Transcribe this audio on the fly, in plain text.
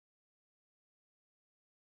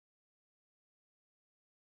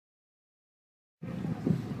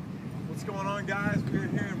What's going on, guys? We're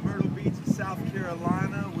here in Myrtle Beach, South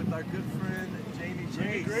Carolina with our good friend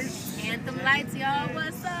Jamie Grace. Anthem lights, y'all.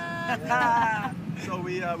 What's up? So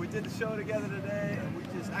we did the show together today. We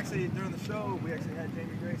just actually during the show we actually had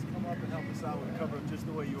Jamie Grace come up and help us out with the cover of Just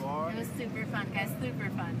the Way You Are. It was super fun, guys. Super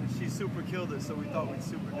fun. And she super killed it, so we thought we'd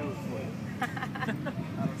super do it for you.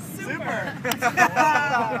 Super!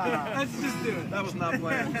 Let's just do it. That was not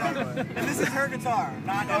planned, by the way. And this is her guitar,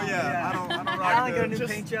 not Oh yeah, I don't rock I only got a new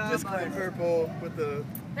just, paint job. Just plain purple with the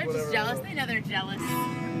They're whatever. just jealous. They know they're jealous.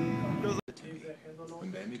 When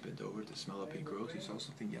Bambi bent over to smell a pink rose, he saw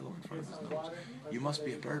something yellow in front of his nose. "You must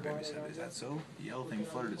be a bird," Bambi said. "Is that so?" The yellow thing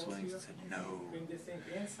fluttered its wings and said, "No."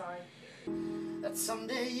 That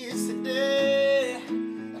someday is today,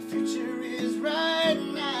 the future is right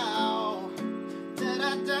now. Da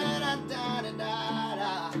da da da da da da da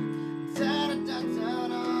da da da da no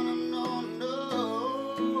no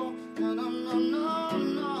no no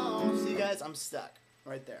no. See guys, I'm stuck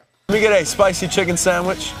right there. Let me get a spicy chicken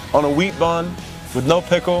sandwich on a wheat bun with no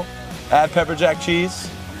pickle, add pepper jack cheese,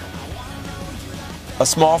 a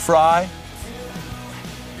small fry,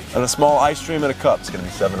 and a small ice cream in a cup. It's gonna be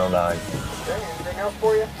 $7.09. Okay, anything else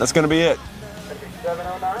for you? That's gonna be it. It's gonna be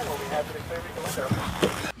 $7.09. We'll be happy to clear we can look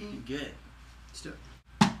at it. Good. Let's do it.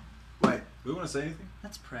 Wait, we want to say anything?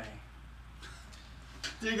 Let's pray.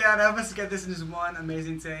 Dear God, help us to get this in just one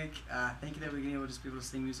amazing take. Thank you that we're able to just be able to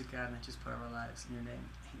sing music, God, and not just part of our lives. In your name,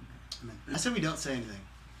 amen. I said we don't say anything.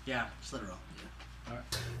 Yeah. Just let it roll. All right.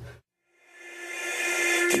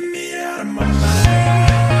 Get me out of my mind.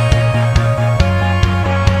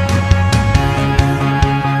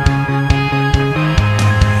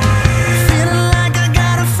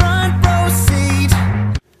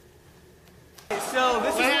 So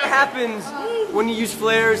this is what happens when you use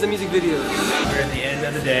flares in music videos. We're at the end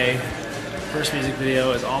of the day. First music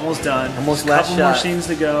video is almost done. Almost Just a last couple more shot. scenes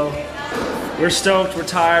to go. We're stoked, we're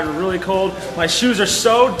tired, we're really cold. My shoes are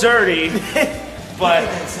so dirty, but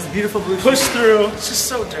This is beautiful blue. push through. It's just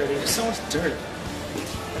so dirty, there's so much dirt.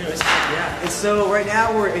 Anyways, yeah. And so right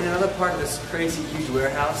now we're in another part of this crazy huge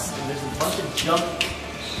warehouse, and there's a bunch of junk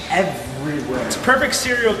everywhere. It's a perfect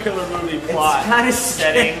serial killer movie plot It's kind of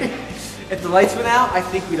setting. If the lights went out, I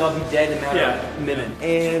think we'd all be dead in a matter of a minute.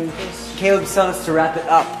 And Caleb's telling us to wrap it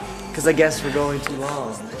up, because I guess we're going too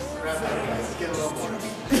long.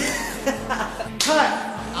 Cut!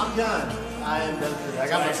 I'm done. I am done for I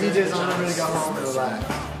got my PJs on. I'm ready to go home and relax.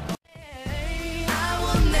 I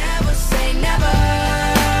will never say never.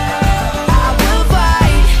 I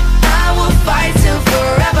will fight till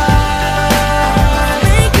forever.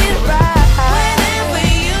 Make it right. Whenever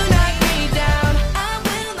you knock me down, I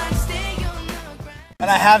will not stay on the ground. And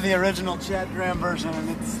I have the original Chad Graham version, and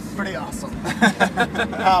it's pretty awesome.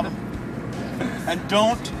 And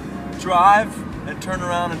don't drive and turn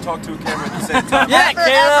around and talk to a camera at the same time. Yeah,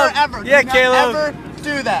 Caleb! Ever. Yeah, Do not Caleb! ever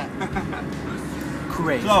do that.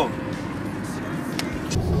 Crazy. So,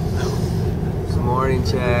 It's morning,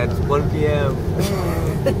 Chad. It's 1 p.m.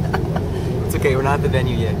 It's okay, we're not at the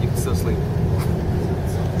venue yet. You can still sleep.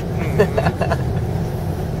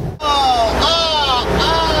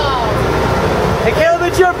 Hey, Caleb,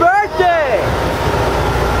 it's your birthday!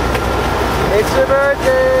 It's your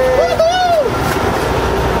birthday! Woohoo!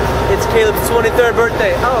 It's Caleb's 23rd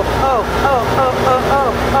birthday. Oh.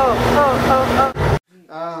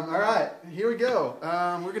 All right, here we go.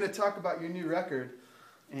 We're going to talk about your new record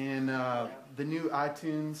and the new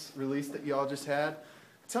iTunes release that you all just had.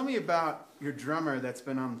 Tell me about your drummer that's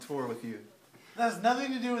been on tour with you. That has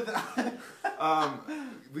nothing to do with that.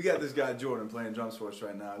 we got this guy Jordan playing drums for us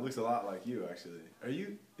right now. It looks a lot like you, actually. Are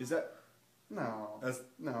you? Is that? No. That's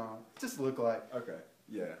No. Just look like. okay.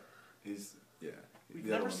 Yeah, he's yeah. We've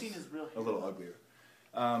The other never one's seen his real a little uglier.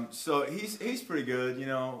 So he's pretty good. You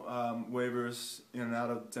know, wavers in and out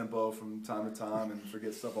of tempo from time to time, and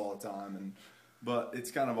forgets stuff all the time. But it's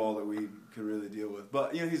kind of all that we could really deal with.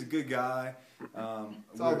 But you know, he's a good guy.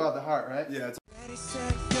 It's all about the heart, right? Yeah. It's Ready,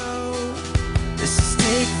 set, go. This is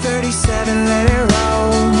take 37, let it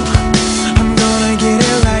roll. I'm gonna get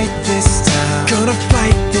it right this time. Gonna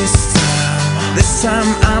fight this time. This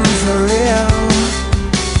time I'm for real.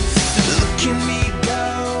 Look at me go.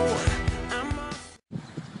 I'm off.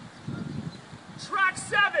 Track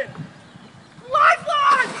 7!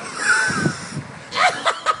 Lifeline!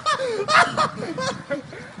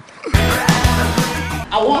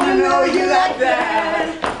 I wanna know you like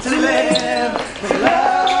that. To live, to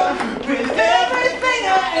love, with everything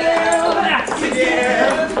I am. To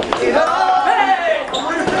give it all. I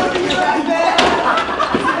wanna know you like that.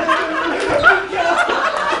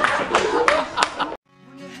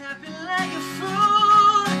 When you're happy like a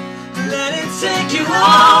fool, let it take you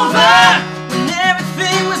over.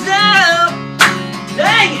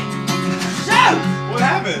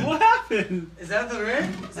 that the lyric?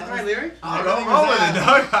 Is that the right lyric? I don't know with it,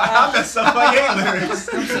 dog. I messed up my game lyrics.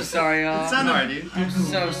 I'm so sorry, y'all. Sorry, dude. I'm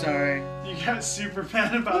so sorry. You got super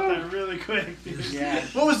mad about that really quick, dude. Yeah.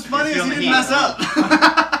 What was funny is he didn't mess up.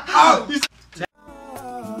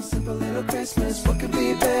 Simple little Christmas, what could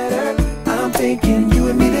be better? I'm thinking you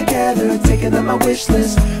and me together, taking up my wish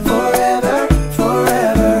list forever,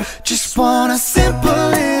 forever. Just want a simple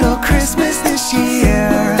little Christmas this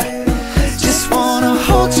year. Just wanna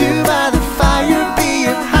hold you by the fire, be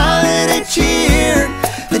your holiday cheer.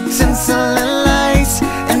 The tinsel and lights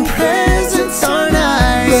and presents are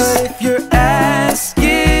nice, but if you're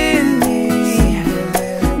asking me,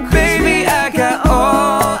 baby, I got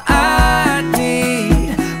all I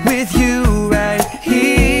need with you right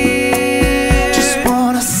here. Just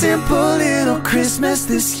want a simple little Christmas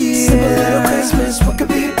this year. Simple little Christmas, what could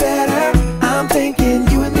be better? I'm thinking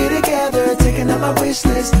you and me together, taking up my wish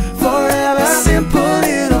list forever. Simple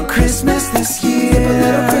little Christmas this year. Simple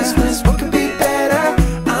little Christmas, what could be better?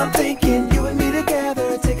 I'm thinking you and me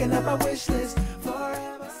together, taking up my wish list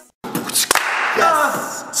forever.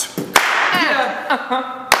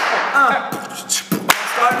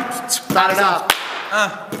 Start it up.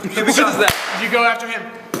 Here we go. What is that? You go after him.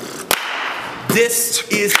 This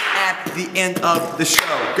is at the end of the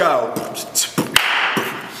show. Go.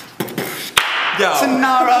 Yo.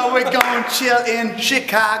 Tomorrow we're going chill in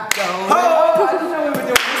Chicago. Oh, I didn't know we were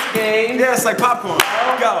doing this game. Yeah, it's like popcorn.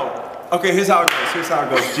 Go. Okay, here's how it goes. Here's how it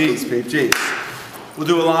goes. Jeez, babe, jeez. We'll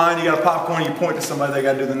do a line. You got a popcorn. You point to somebody. They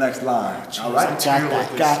got to do the next line. All right.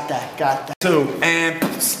 Got that. Two and.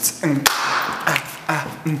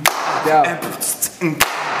 Yo.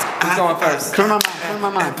 Who's going first? Clear my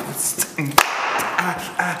mind.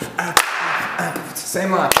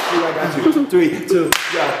 Same line. I got you. 3, 2.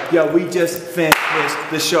 Yo, we just finished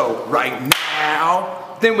the show right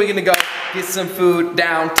now. Then we're gonna go get some food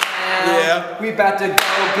downtown. Yeah. We about to go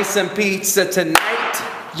get some pizza tonight.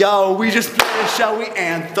 Yo, we just played a show. We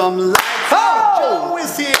Anthem live. Oh! Joe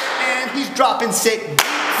is here and he's dropping sick beats.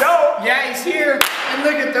 Yo, yeah, he's here. And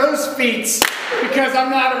look at those feats. Because I'm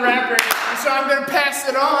not a rapper, so I'm gonna pass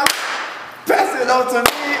it on. Pass it on to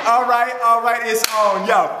me. All right, it's on.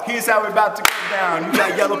 Yo, here's how we're about to go down. You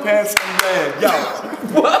got yellow pants and red. Yo.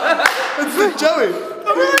 What? It's Joey.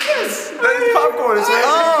 I mean like this. That's popcorn. It's right.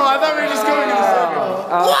 Oh, I thought we were just going in a circle.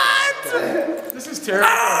 What? This is terrible.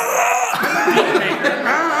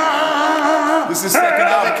 This is second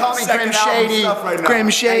album. Call me Grim Shady. Right Grim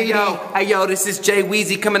Shady. Hey yo, this is Jay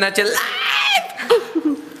Weezy coming at you live.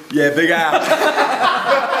 Yeah, Big Al.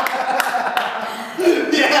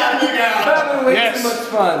 Yeah, Big Al. Having way too much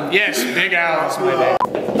fun. Yes, Big Al is my name.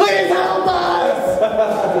 Please help us!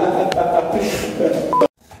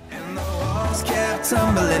 And the walls kept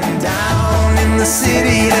tumbling down in the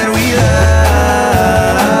city that we love.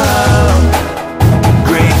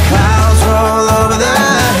 Great clouds roll over the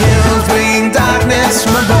hills, bringing darkness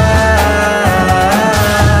from above.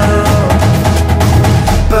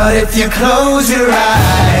 But if you close your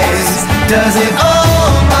eyes, does it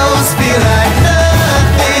almost feel like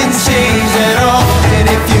nothing's changed at all? And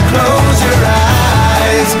if you close your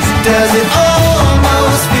eyes, does it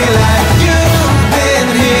almost feel like you've been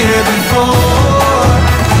here before?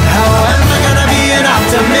 How am I gonna be an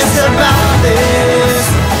optimist about this?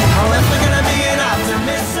 How am I gonna be an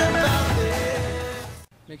optimist about this?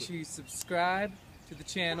 Make sure you subscribe to the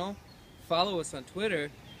channel, follow us on Twitter,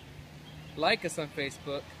 like us on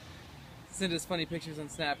Facebook, send us funny pictures on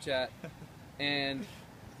Snapchat, and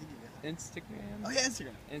Instagram. Oh yeah,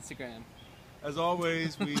 Instagram. As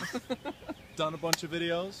always, we've done a bunch of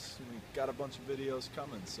videos. We've got a bunch of videos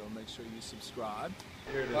coming, so make sure you subscribe.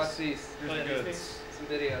 Here it is. Watch these. Here's the goods. Some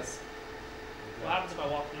videos. What happens if I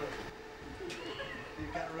walk through it? You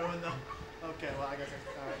got ruined though. Okay, well I guess that's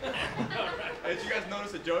alright. Hey, did you guys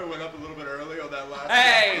notice that Joey went up a little bit early on that last?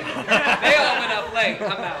 Hey! They all went up late.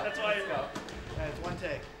 I'm out. That's why. It's one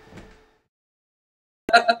take.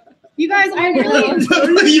 You guys, I really.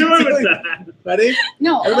 Ready?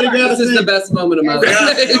 No. Everybody grab This is the best moment of my life.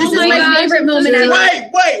 This is my favorite moment ever.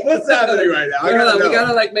 Wait, what's happening right now? We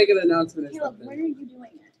gotta like make an announcement or Caleb, something. when are you doing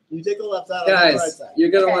it? You take the left side, I'll take the right Guys, side. you're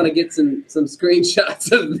gonna Okay. want to get some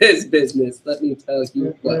screenshots of this business. Let me tell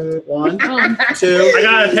you what. 1, 2. I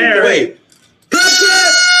got a pair. Wait.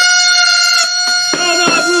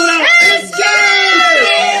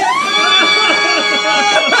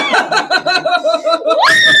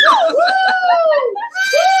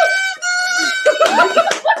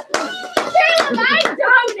 Caleb, I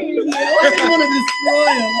dominated you. I want to destroy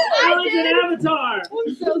him. I was an avatar.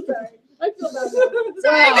 I'm so sorry. I feel bad.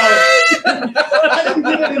 I didn't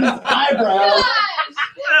get it in his eyebrow.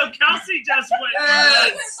 Oh, Kelsey just went.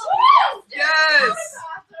 Yes! Yes!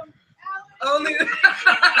 only.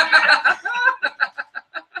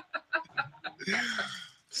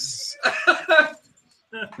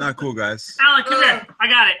 Not cool, guys. Alan, come here. I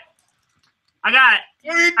got it. I got it.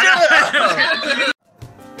 What are you doing?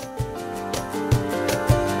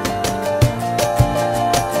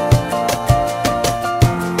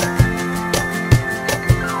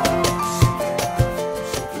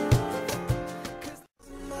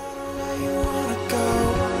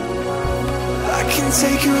 I can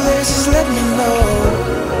take you there, just let me know.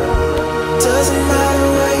 Doesn't matter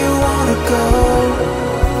where you wanna go,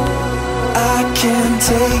 I can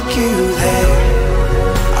take you there.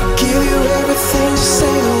 I'll give you everything, just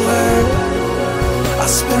say the word. I'll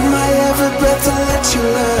spend my every breath to let you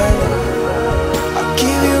learn. I'll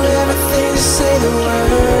give you everything, just say the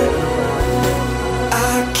word. I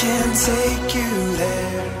can take you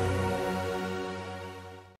there.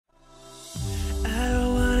 I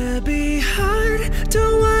don't wanna be hard,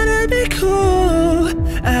 don't wanna be cool.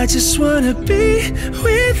 I just wanna be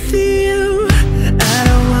with you. I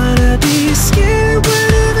don't wanna be scared,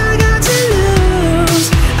 what have I got to lose?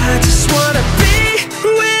 I just wanna be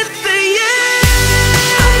with you.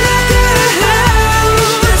 I'm not gonna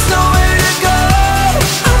hide, there's nowhere to go.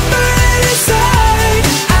 I'm burning inside,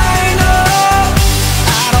 I know.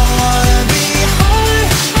 I don't wanna be hard,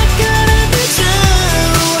 I gotta be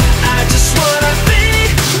true. I just wanna be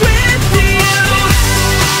with you.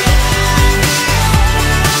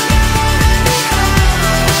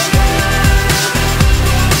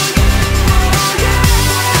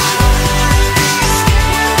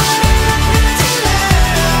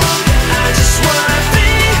 I just wanna be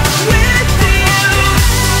with you.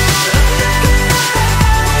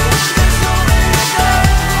 There's nowhere to go.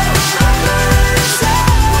 I'm burning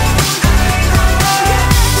inside,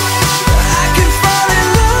 I can fall in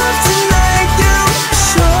love tonight, you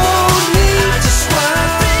showed me. I just wanna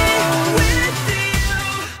be with you.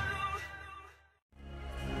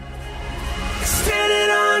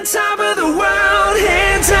 Standing on top of the world,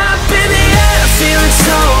 hands up in the air, feeling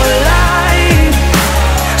so alive.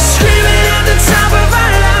 Screaming at the top of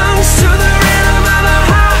our lungs to the rhythm of our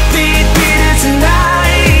heartbeat, beating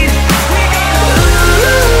tonight.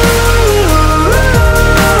 Ooh,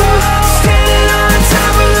 standing on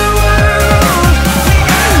top of the world.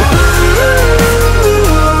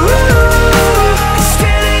 Ooh,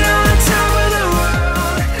 standing on top of the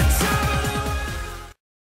world.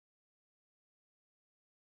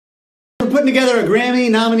 We're putting together a Grammy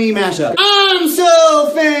nominee mashup. I'm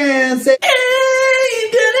so fancy.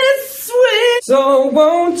 So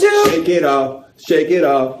won't you Shake it off, shake it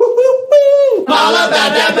off. Woo, woo, woo. All about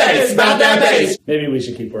that bass, about that bass. Maybe we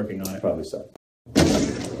should keep working on it. Probably so.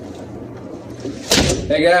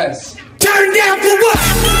 Hey guys. turn down for what?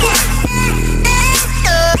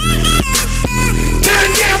 Turn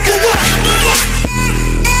down for what?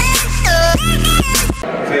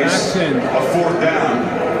 Face a fourth down.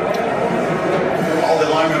 All the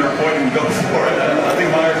linemen are pointing to go for it. I think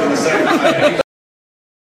Myers on the same side.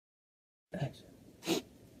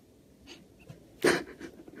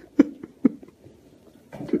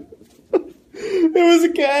 It was a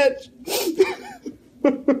catch.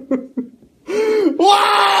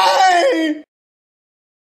 Why?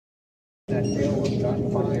 That hill was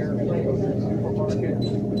on fire. They go to the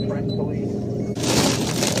supermarket. French police.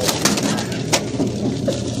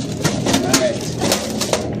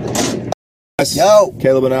 Yo!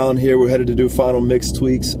 Caleb and Alan here. We're headed to do final mix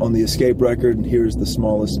tweaks on the Escape record, and here's the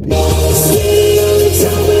smallest piece.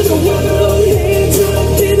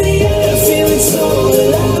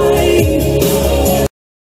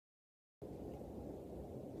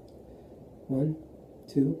 One,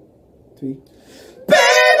 two, three.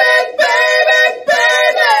 Baby, baby,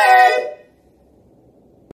 baby!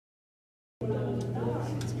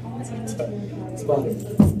 It's fun.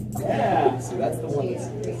 Yeah. See, that's the one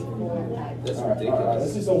that's ridiculous.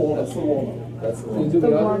 This is the warm. That's the warm. That's the warm. Can you do the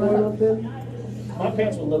other one then? My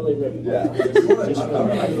pants were literally ripped. Yeah.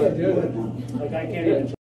 Like I can't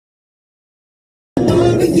even.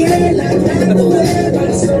 Yeah, like I'm aware, but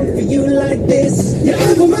it's something for you like this. You're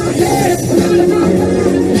over my head, out of my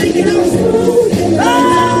mind, taking on smooth.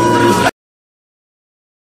 Ah!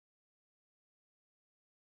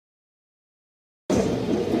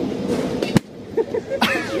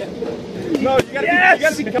 No, you gotta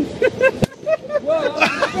Yes! be. Whoa,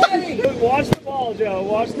 I'm ready. Watch the ball, Joe.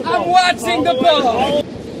 Watch the ball. I'm watching the ball.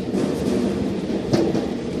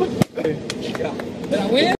 Did I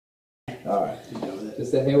win?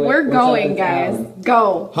 We're going, guys.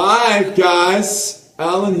 Go. Hi, guys.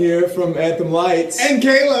 Alan here from Anthem Lights. And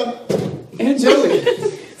Caleb! And Joey.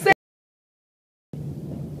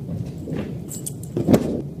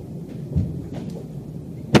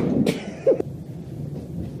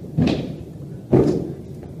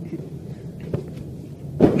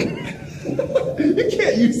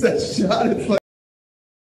 use that shot. It's like.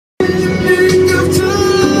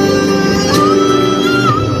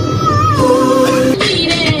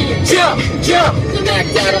 Jump! The Mac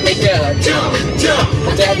that'll make a jump!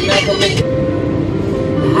 That Mac will make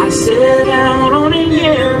I set out on a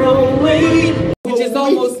yellow wave, which is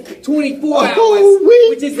almost 24 hours,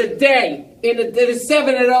 which is a day. And there's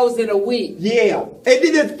 7 of those in a week. Yeah. And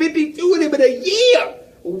then there's 52 of them in a year.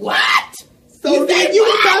 What? So then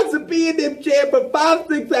you about to be in them chair for 5,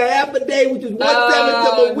 6, a half a day, which is 1/7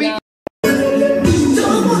 of a week.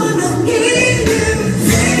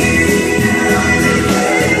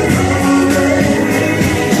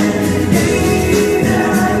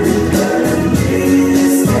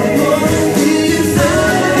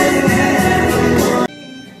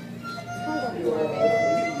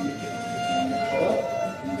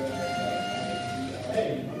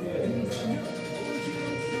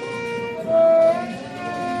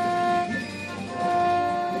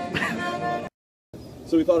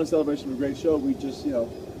 So we thought in celebration of a great show, we just, you know,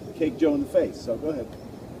 cake Joe in the face. So go ahead.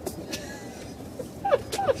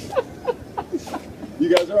 You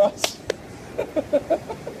guys are awesome.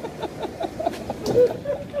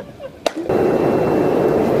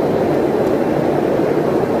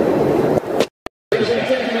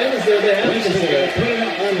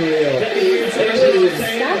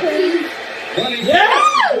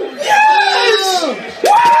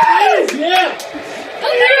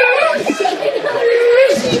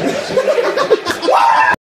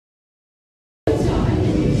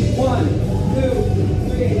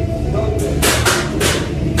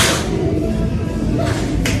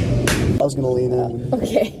 I was gonna lean in.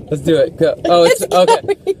 Okay. Let's do it. Go. Oh, it's okay.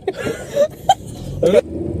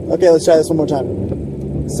 Okay, let's try this one more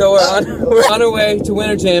time. So we're on our way to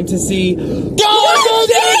Winter Jam to see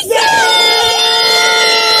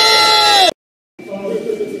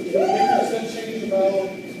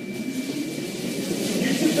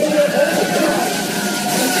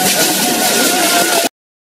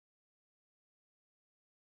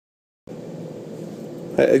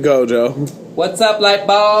Go, Joe. What's up, light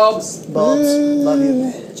bulbs? Bobs, love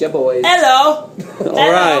you. Ja boys. All Hello.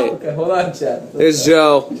 right. Okay, hold on, Chad. There's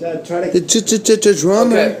Joe. Try to The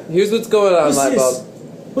drummer. Okay, here's what's going on, light bulb.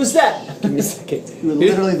 Who's that? Give me a second. You're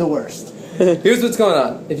literally the worst. Here's what's going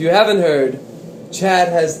on. If you haven't heard, Chad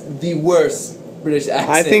has the worst British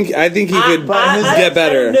accent. I think he could get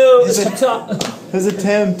better. His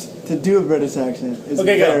attempt to do a British accent is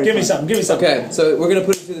Okay, go. very Give me funny. something. Give me something. Okay, so we're gonna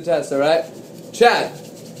put it to the test, all right? Chad,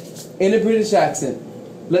 in a British accent,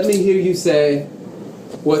 let me hear you say,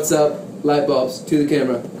 "What's up, light bulbs?" to the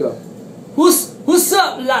camera. Go. What's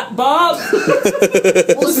up, light bulb?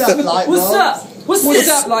 What's up, light bulbs? What's up? What's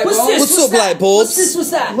up, light bulb? What's up, light bulbs? What's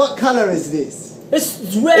that? What color is this?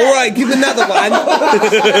 It's red. All right, give another one.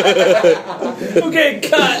 Okay,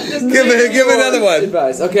 cut. give another one.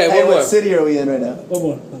 Advice. Okay, Hey, one more. what city are we in right now? One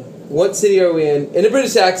more. What city are we in? In a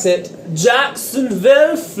British accent.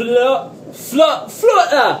 Jacksonville, Florida.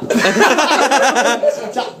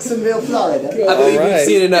 Jacksonville, Florida. I believe we've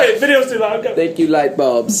seen enough. Okay, video's too long. Thank you, light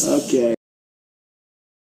bulbs. Okay.